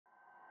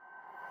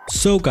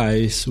So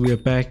guys, we are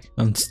back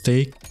on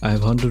stake. I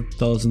have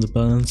 $100 in the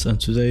balance, and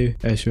today,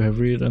 as you have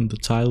read on the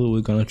title,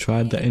 we're gonna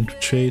try the entry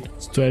trade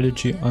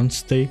strategy on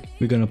stake.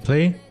 We're gonna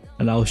play,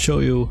 and I'll show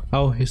you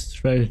how his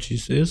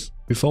strategies is.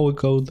 Before we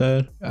go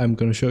there, I'm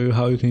gonna show you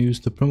how you can use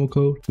the promo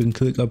code. You can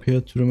click up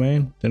here to the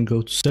main, then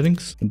go to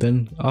settings, and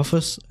then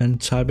offers, and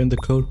type in the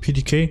code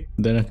PTK.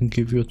 Then I can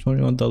give you a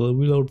 $21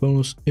 reload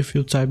bonus if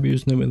you type your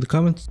username in the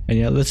comments. And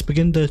yeah, let's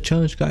begin the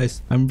challenge,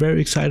 guys. I'm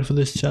very excited for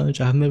this challenge.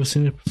 I have never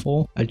seen it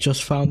before. I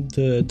just found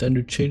the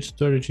entry trade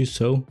strategy,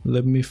 so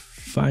let me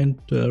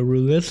find the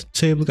roulette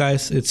table,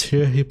 guys. It's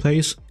here he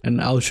plays, and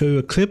I'll show you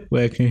a clip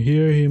where I can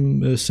hear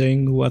him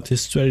saying what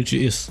his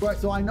strategy is. Right,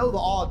 so I know the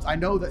odds. I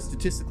know that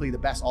statistically the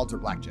best odds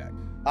are blackjack.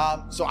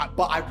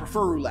 But I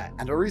prefer roulette.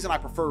 And the reason I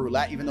prefer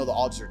roulette, even though the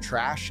odds are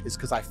trash, is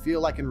because I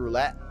feel like in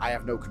roulette, I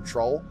have no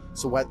control.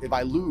 So if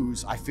I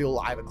lose, I feel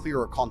I have a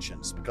clearer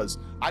conscience because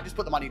I just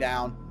put the money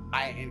down.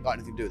 I ain't got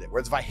anything to do with it.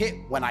 Whereas if I hit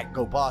when I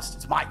go bust,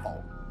 it's my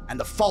fault. And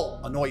the fault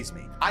annoys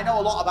me. I know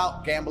a lot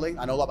about gambling.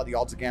 I know a lot about the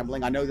odds of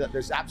gambling. I know that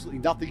there's absolutely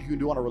nothing you can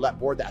do on a roulette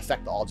board that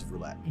affect the odds of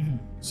roulette.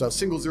 So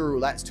single zero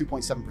roulette is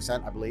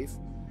 2.7%, I believe.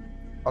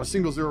 On a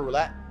single zero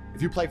roulette,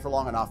 if you play for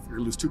long enough, you're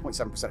gonna lose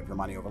 2.7% of your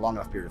money over a long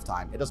enough period of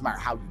time. It doesn't matter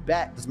how you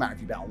bet. It doesn't matter if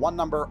you bet on one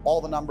number,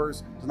 all the numbers.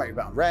 It doesn't matter if you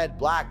bet on red,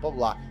 black, blah,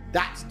 blah, blah.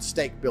 That's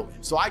stake building.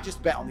 So I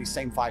just bet on these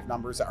same 5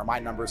 numbers that are my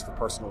numbers for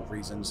personal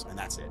reasons, and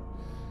that's it.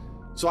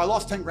 So I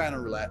lost 10 grand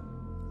on roulette.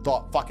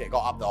 Thought, fuck it,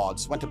 got up the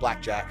odds. Went to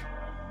blackjack.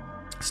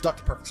 Stuck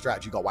to perfect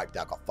strategy, got wiped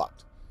out, got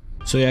fucked.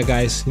 So yeah,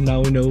 guys,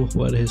 now we know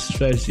what his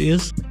strategy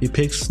is. He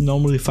picks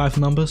normally 5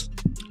 numbers,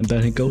 and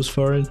then he goes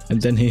for it, and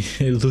then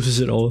he loses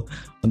it all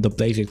on the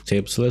blackjack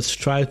table. So let's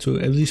try to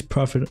at least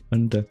profit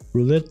on the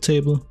roulette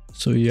table.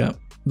 So yeah,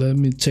 let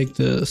me take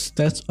the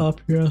stats up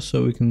here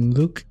so we can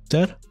look at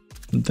that.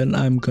 And then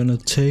I'm gonna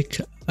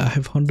take, I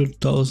have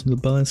 $100 in the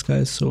balance,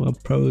 guys, so I'm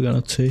probably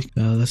gonna take,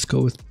 let's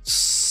go with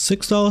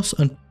 $6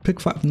 and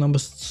pick 5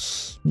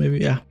 numbers. Maybe,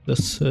 yeah,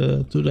 let's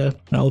do that.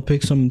 And I'll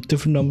pick some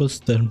different numbers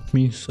that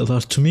means a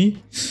lot to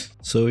me.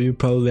 So you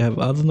probably have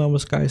other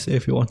numbers, guys,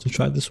 if you want to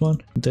try this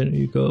one. And then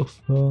you go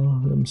for,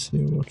 let me see,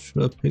 what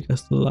should I pick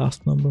as the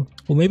last number?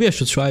 Or maybe I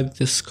should try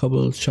this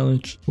couple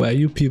challenge where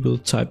you people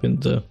type in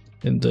the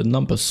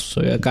numbers.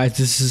 So yeah, guys,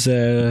 this is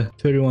a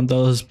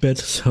 $31 bet.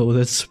 So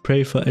let's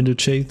pray for entry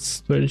trade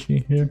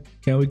strategy here.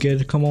 Can we get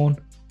it? Come on.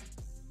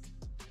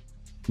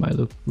 Might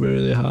look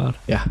really hard.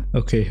 Yeah,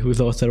 okay, we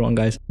lost that one,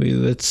 guys.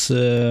 Let's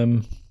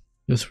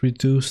just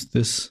reduce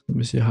this. Let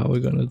me see how we're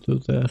gonna do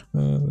that.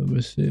 Let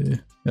me see.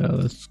 Yeah,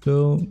 let's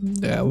go.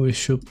 Yeah, we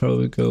should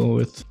probably go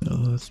with,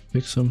 let's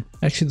pick some,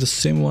 actually the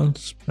same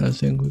ones. I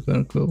think we're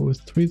gonna go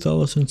with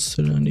 $3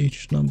 instead on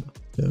each number.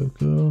 There we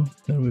go.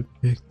 Then we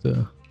pick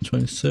the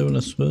 27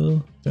 as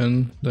well.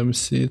 Then let me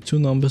see, 2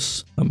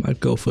 numbers. I might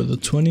go for the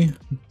 20,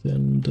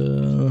 then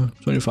the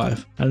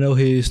 25. I know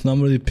he's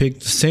normally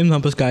picked the same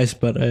numbers, guys,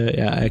 but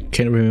yeah, I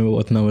can't remember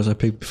what numbers I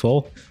picked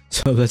before.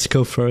 So let's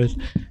go for it.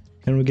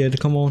 Can we get it?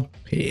 Come on.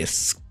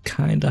 It's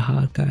kinda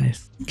hard,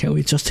 guys. Can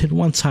we just hit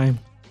one time?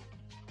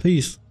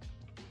 Please.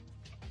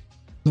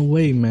 No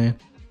way, man.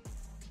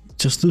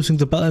 Just losing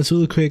the balance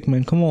really quick,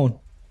 man. Come on.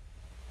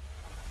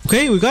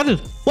 Okay, we got it.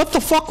 What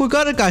the fuck? We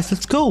got it, guys.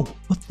 Let's go.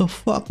 What the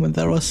fuck, man?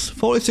 That was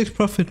 46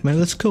 profit, man.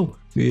 Let's go.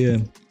 Yeah,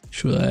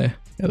 yeah,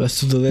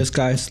 let's do the list,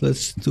 guys.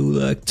 Let's do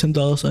like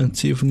 $10 and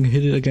see if we can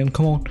hit it again.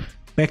 Come on.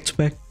 Back to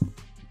back.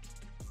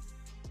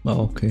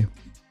 Oh, okay.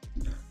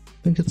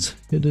 I think it's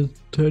hit it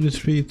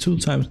 33 2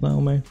 times now,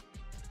 man.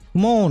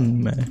 Come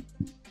on, man.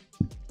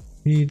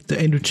 We need the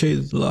entry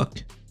trade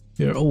luck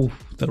here. Oh,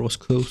 that was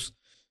close.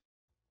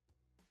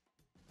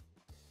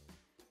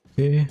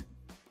 Okay.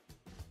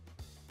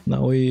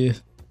 Now we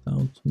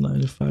down to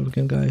 95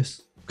 again,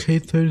 guys. Okay,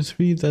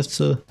 33, that's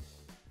a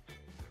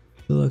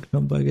luck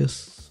number, I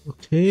guess.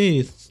 Okay,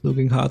 it's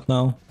looking hard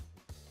now.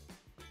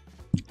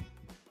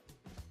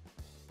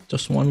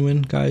 Just one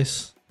win,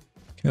 guys.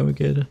 Can we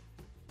get it?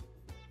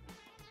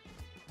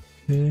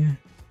 Okay.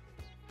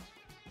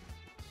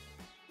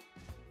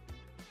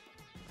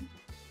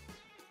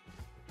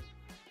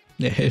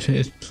 Yeah,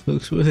 it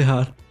looks really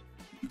hard.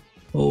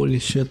 Holy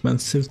shit, man,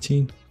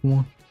 17, come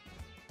on.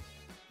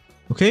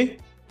 Okay.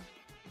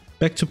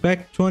 Back to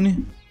back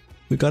 20.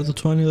 We got the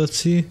 20, let's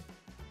see.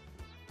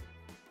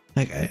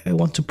 Like, I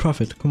want to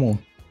profit. Come on.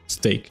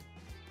 Stake.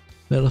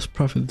 Let us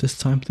profit this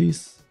time,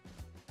 please.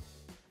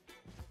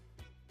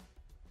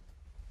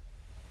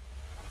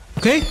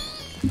 Okay.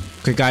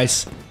 Okay,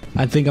 guys.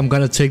 I think I'm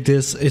gonna take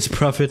this. It's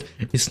profit.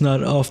 It's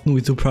not often we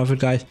do profit,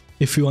 guys.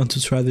 If you want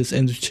to try this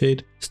entry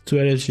trade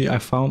strategy I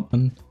found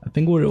on, I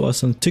think it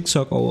was on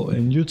TikTok or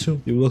in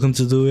YouTube, you're welcome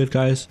to do it,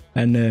 guys.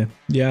 And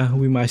yeah,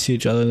 we might see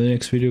each other in the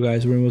next video,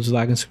 guys. Remember to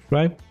like and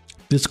subscribe.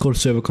 Discord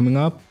server coming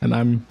up, and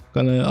I'm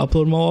gonna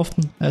upload more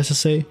often, as I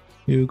say.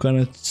 You're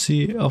gonna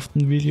see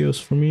often videos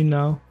from me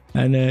now.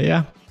 And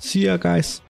yeah, see ya, guys.